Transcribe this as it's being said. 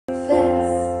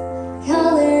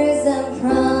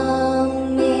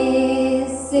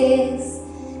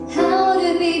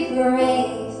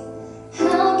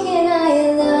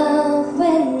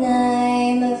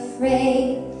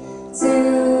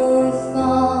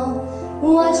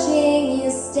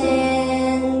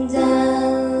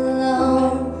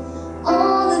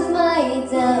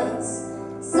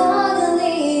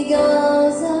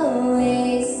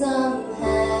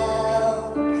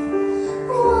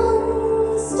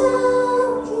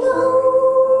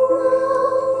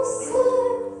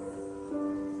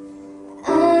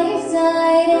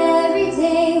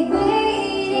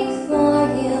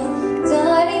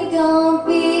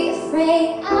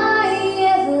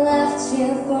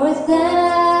for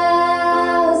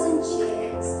 1,000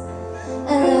 years. I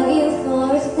love you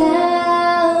for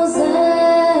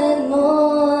 1,000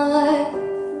 more.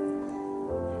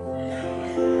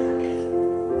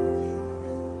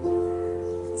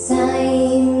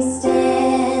 Time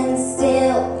stands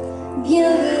still,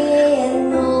 beauty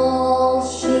and all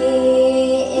she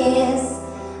is.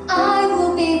 I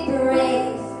will be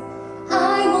brave,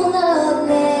 I will not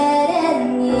let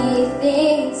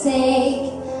anything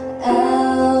take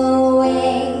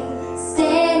away.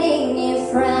 Standing in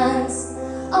front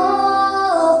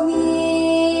of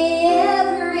me,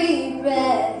 every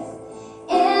breath,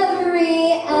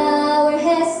 every hour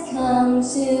has come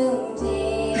to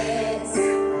this.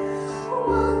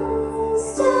 One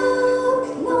step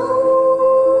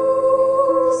closer.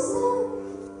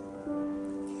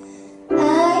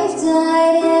 I've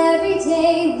died every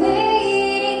day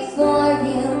waiting for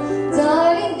you.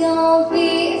 Darling, don't be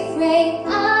afraid, I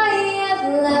have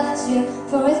left you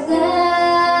for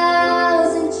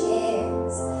 1,000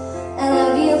 years. I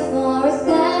love you for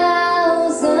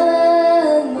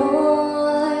 1,000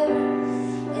 more.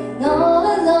 And all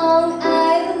along I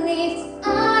believed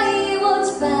I would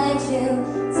find you.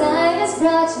 Time has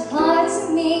brought your heart to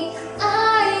me.